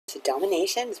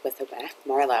DomiNations with the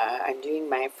MacMarla. I'm doing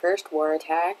my first war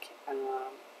attack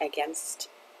against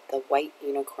the white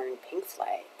unicorn pink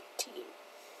flag team.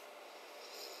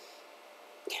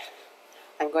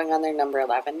 I'm going on their number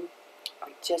 11.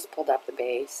 I just pulled up the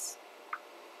base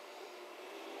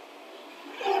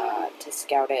to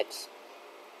scout it.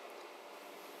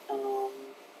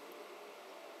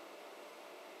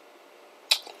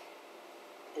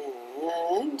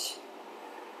 And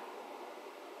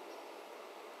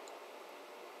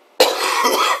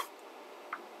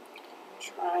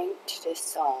trying to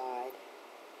decide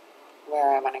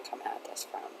where I want to come at this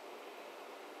from.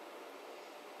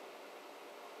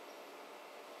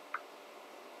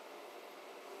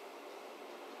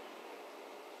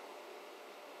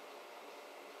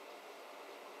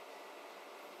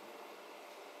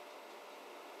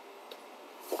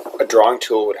 A drawing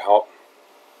tool would help.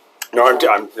 No, I'm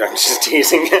just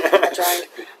teasing.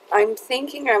 I'm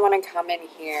thinking I want to come in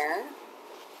here.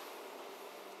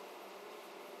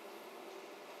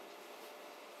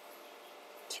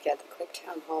 To get the quick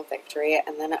town hall victory,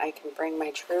 and then I can bring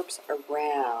my troops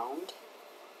around,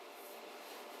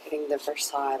 hitting the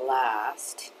Versailles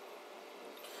last.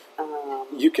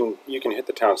 You can hit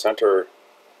the town center.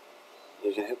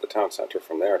 You can hit the town center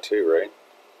from there too, right?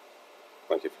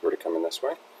 Like if you were to come in this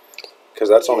way, because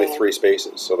that's only 3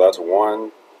 spaces. So that's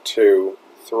 1, 2,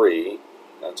 3.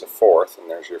 That's a 4th, and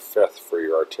there's your 5th for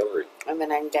your artillery. And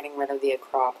then I'm getting rid of the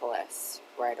Acropolis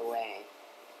right away.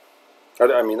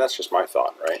 I mean, that's just my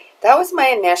thought, right? That was my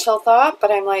initial thought,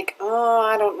 but I'm like, oh,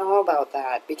 I don't know about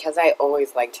that, because I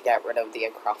always like to get rid of the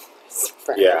Acropolis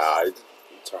first. Yeah,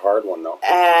 it's a hard one, though.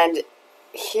 And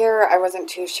here I wasn't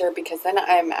too sure, because then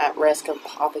I'm at risk of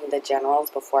popping the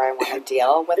generals before I want to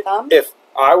deal with them. If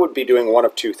I would be doing one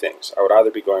of 2 things. I would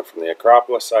either be going from the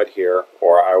Acropolis side here,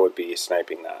 or I would be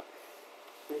sniping that.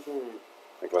 Mm-hmm.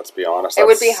 Like, let's be honest. It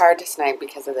would be hard to snipe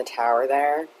because of the tower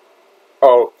there.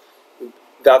 Oh,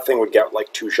 that thing would get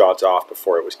like 2 shots off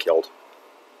before it was killed.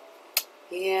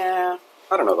 Yeah.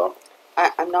 I don't know, though.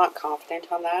 I'm not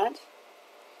confident on that.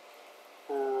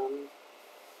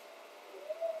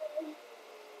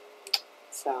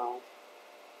 So,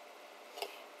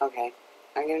 okay.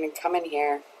 I'm going to come in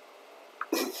here.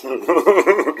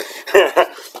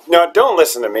 No, don't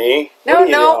listen to me.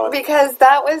 No, because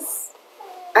that was...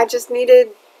 I just needed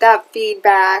that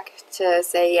feedback to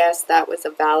say, yes, that was a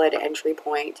valid entry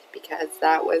point, because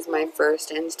that was my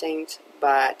first instinct,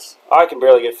 but... I can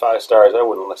barely get 5 stars. I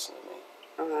wouldn't listen to me.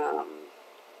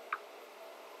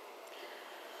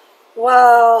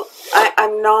 Well,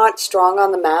 I'm not strong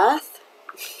on the math.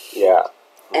 Yeah.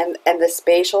 And the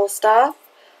spatial stuff,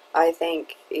 I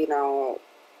think,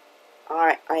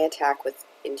 I attack with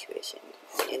intuition,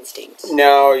 instinct.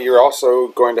 Now, you're also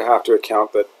going to have to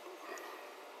account that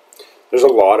there's a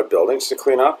lot of buildings to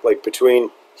clean up. Like,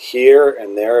 between here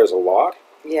and there is a lot.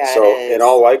 Yeah, so, it is. In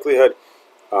all likelihood,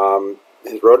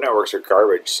 his road networks are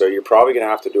garbage, so you're probably going to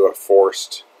have to do a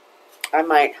forced... I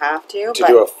might have to,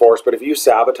 do a force, but if you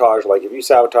sabotage,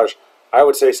 I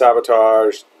would say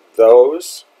sabotage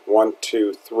those, 1,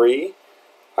 2, 3.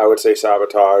 I would say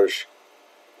sabotage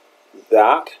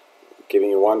that, giving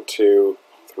you 1, 2,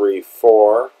 3,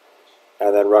 4,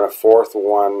 and then run a 4th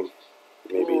one,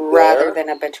 maybe rather than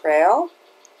a betrayal?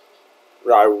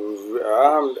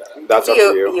 That's up to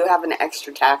you. You have an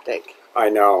extra tactic. I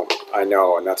know,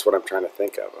 and that's what I'm trying to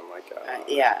think of. I'm like,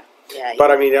 yeah.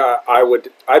 But I mean,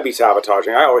 I'd be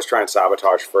sabotaging. I always try and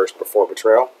sabotage first before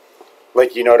betrayal.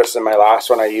 Like you noticed in my last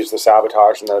one, I used the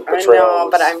sabotage and the betrayal. I know,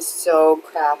 but I'm so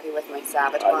crappy with my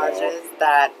sabotages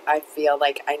that I feel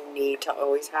like I need to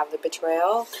always have the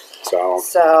betrayal.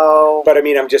 So. But I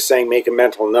mean, I'm just saying, make a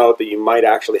mental note that you might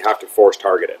actually have to force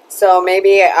target it. So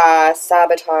maybe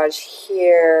sabotage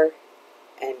here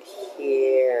and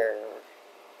here.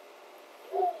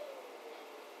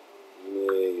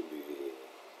 Maybe.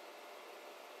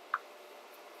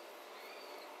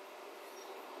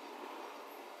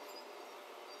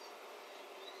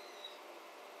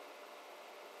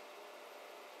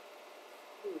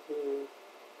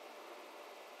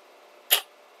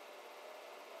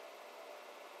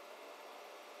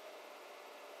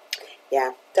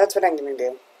 Yeah, that's what I'm going to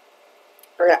do.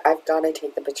 Or I've got to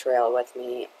take the betrayal with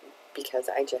me, because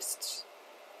I just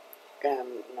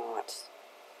am not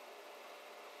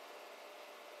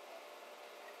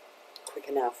quick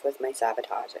enough with my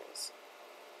sabotages.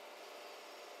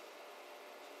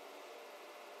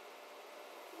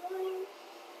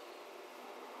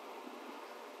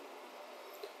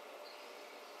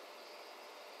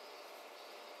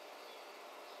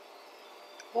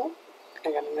 Oh,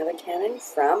 I got another cannon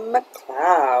from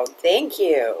McLeod. Thank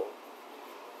you.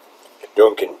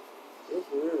 Duncan.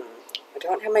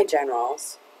 don't have my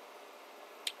generals.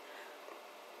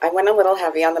 I went a little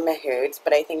heavy on the mahouts,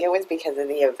 but I think it was because of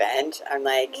the event. I'm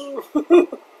like,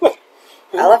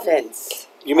 elephants.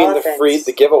 You mean elephants.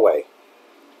 the giveaway?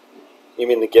 You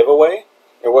mean the giveaway?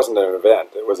 It wasn't an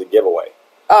event. It was a giveaway.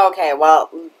 Oh, okay. Well,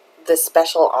 the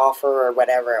special offer or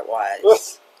whatever it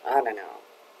was. I don't know.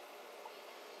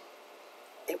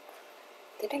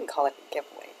 They didn't call it a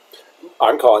giveaway.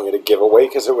 I'm calling it a giveaway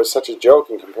because it was such a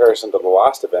joke in comparison to the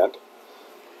last event.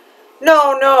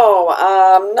 No,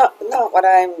 not what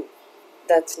I'm.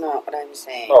 That's not what I'm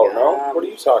saying. Oh no! What are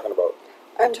you talking about?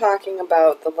 I'm talking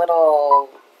about the little.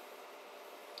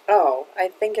 Oh, I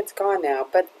think it's gone now.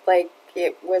 But like,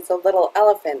 it was a little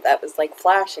elephant that was like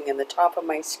flashing in the top of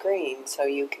my screen, so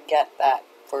you could get that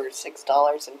for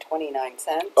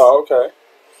 $6.29. Oh, okay.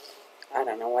 I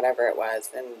don't know, whatever it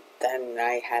was, and then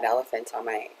I had elephants on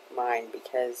my mind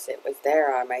because it was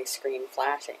there on my screen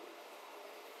flashing.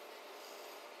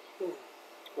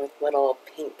 With little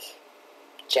pink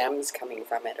gems coming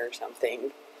from it or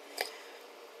something.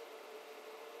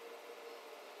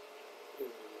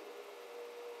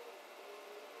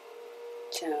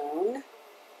 Joan.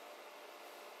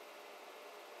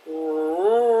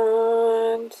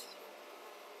 And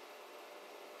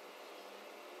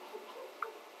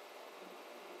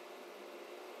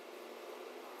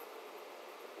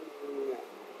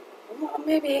well,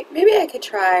 maybe I could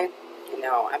try.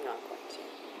 No, I'm not going to.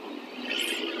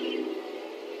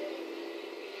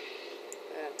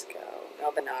 Let's go.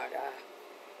 Nobunaga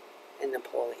and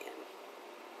Napoleon.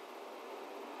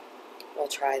 We'll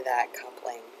try that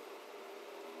coupling.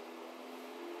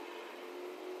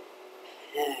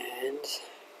 And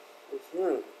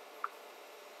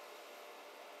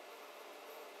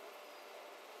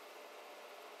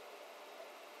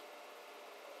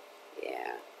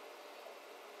yeah.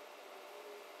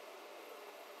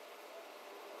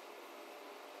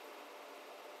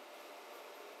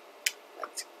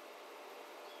 Let's.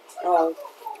 Oh,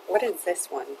 what is this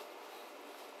one?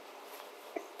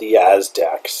 The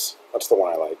Aztecs. That's the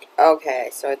one I like. Okay,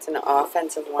 so it's an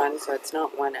offensive one, so it's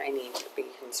not one I need to be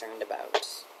concerned about.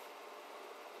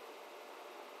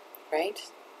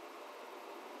 Right?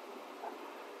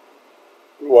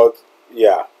 Well,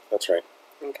 yeah, that's right.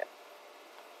 Okay.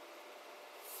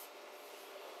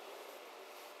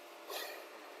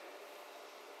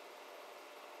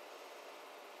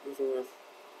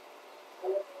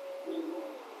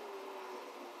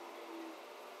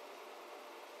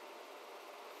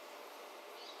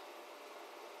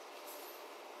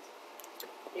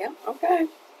 Yeah, okay.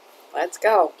 Let's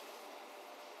go.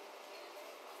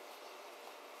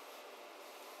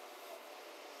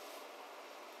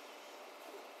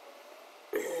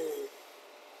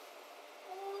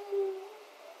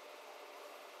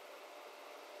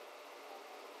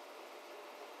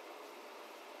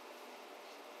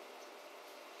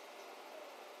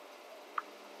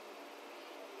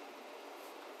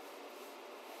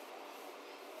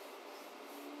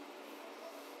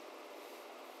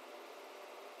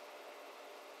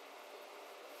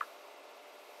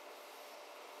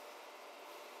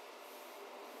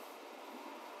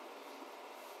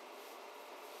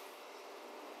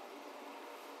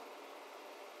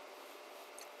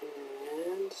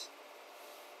 And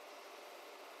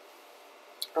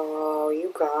oh,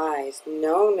 you guys,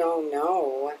 no.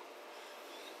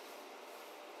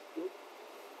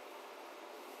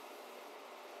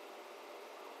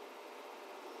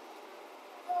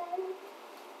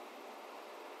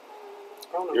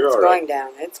 Oh no, You're it's all going right.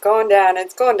 down. It's going down.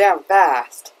 It's going down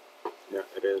fast. Yeah,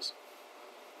 it is.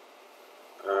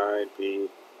 I'd be.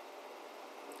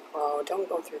 Oh, don't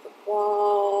go through the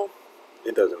wall.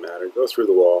 It doesn't matter. Go through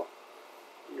the wall.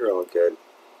 You're all good.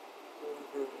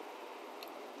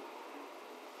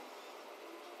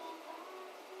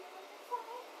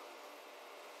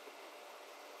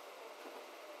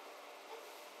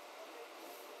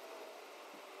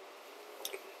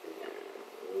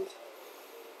 And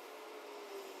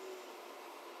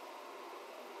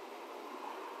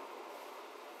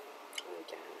I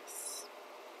guess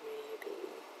maybe.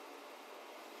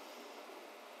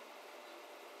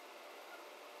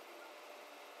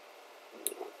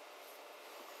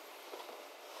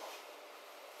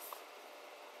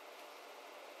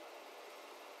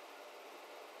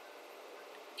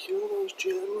 Kill those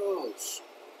generals.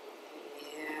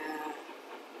 Yeah.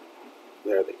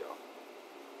 There they go.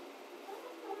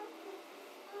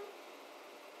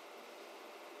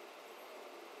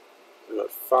 You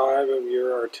got 5 of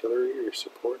your artillery, your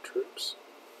support troops.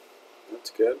 That's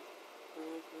good.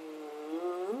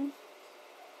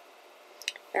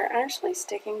 They're actually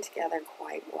sticking together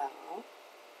quite well.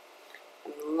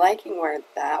 I'm liking where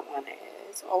that one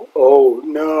Anyways, oh. Oh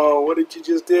no! What did you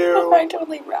just do? I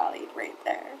totally rallied right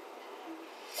there.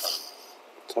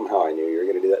 Somehow I knew you were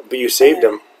going to do that. But you saved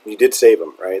him. You did save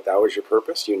him, right? That was your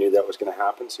purpose. You knew that was going to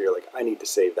happen, so you're like, I need to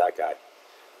save that guy.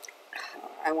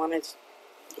 I wanted,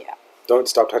 yeah. Don't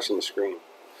stop touching the screen.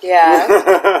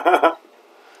 Yeah.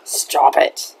 Stop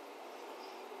it.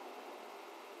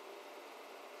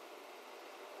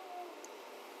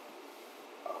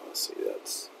 Oh, let's see.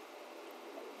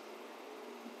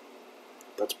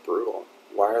 That's brutal.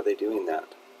 Why are they doing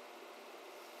that?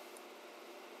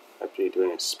 After you're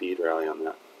doing a speed rally on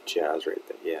that jazz right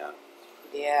there, yeah.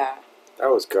 Yeah. That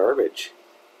was garbage.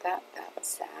 That was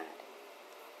sad.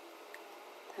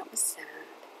 That was sad.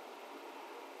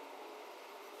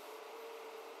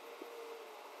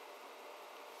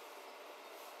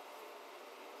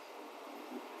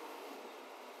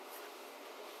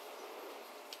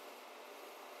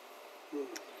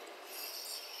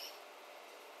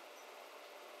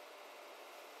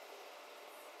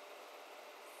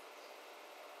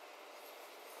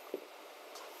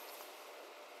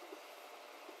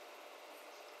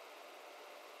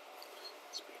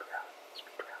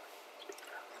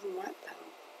 On what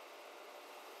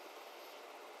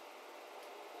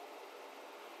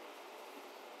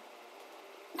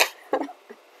though?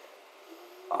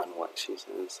 On what she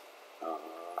says. That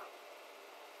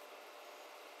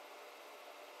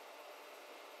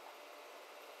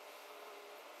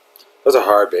was a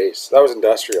hard base. That was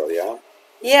industrial, yeah?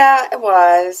 Yeah, it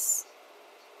was.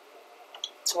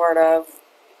 Sort of.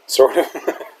 Sort of.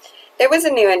 It was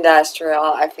a new industrial.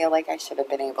 I feel like I should have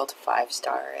been able to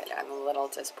 5-star it. I'm a little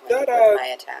disappointed with my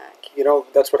attack. You know,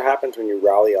 that's what happens when you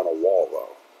rally on a wall,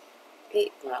 though.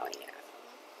 Well, yeah.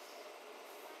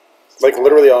 Like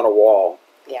literally on a wall.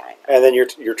 Yeah, I know. And then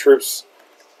your troops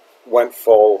went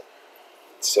full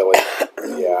silly.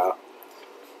 Yeah.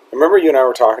 Remember you and I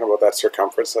were talking about that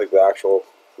circumference, like the actual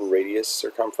radius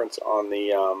circumference on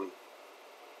the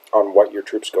on what your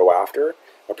troops go after?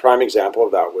 A prime example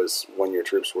of that was when your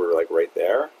troops were like right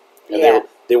there. And yeah.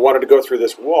 they wanted to go through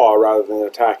this wall rather than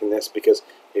attacking this, because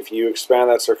if you expand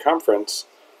that circumference,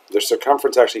 the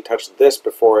circumference actually touched this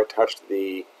before it touched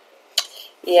the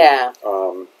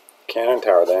cannon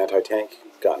tower, the anti-tank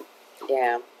gun.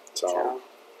 Yeah. So.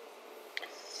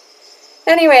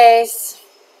 Anyways,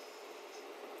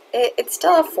 it's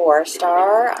still a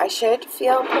 4-star. I should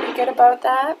feel pretty good about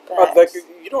that. But like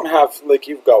you don't have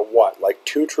you've got what, like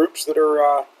 2 troops that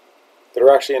are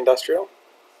actually industrial.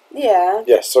 Yeah.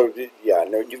 Yeah. So yeah,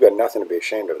 no, you've got nothing to be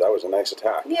ashamed of. That was a nice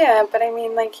attack. Yeah, but I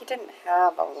mean, like, he didn't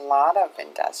have a lot of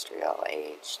industrial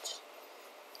aged.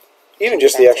 Even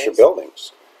just the extra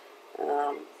buildings.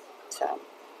 So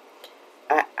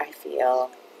I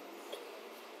feel.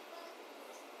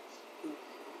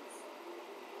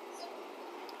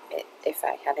 If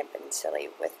I hadn't been silly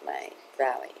with my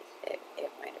rally, it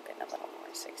might have been a little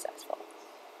more successful.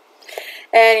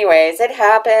 Anyways, it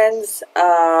happens.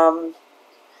 I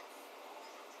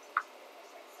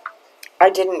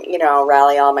didn't,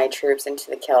 rally all my troops into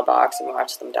the kill box and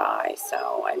watch them die.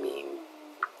 So, I mean,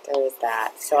 there is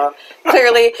that. So,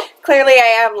 clearly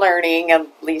I am learning at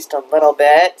least a little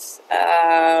bit.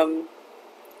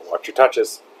 Watch your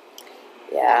touches.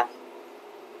 Yeah.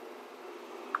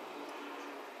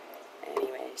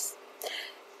 Anyways,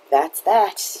 that's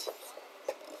that.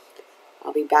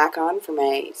 I'll be back on for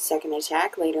my second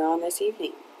attack later on this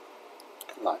evening.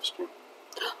 Live stream.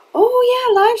 Oh, yeah,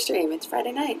 live stream. It's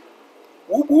Friday night.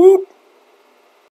 Whoop whoop.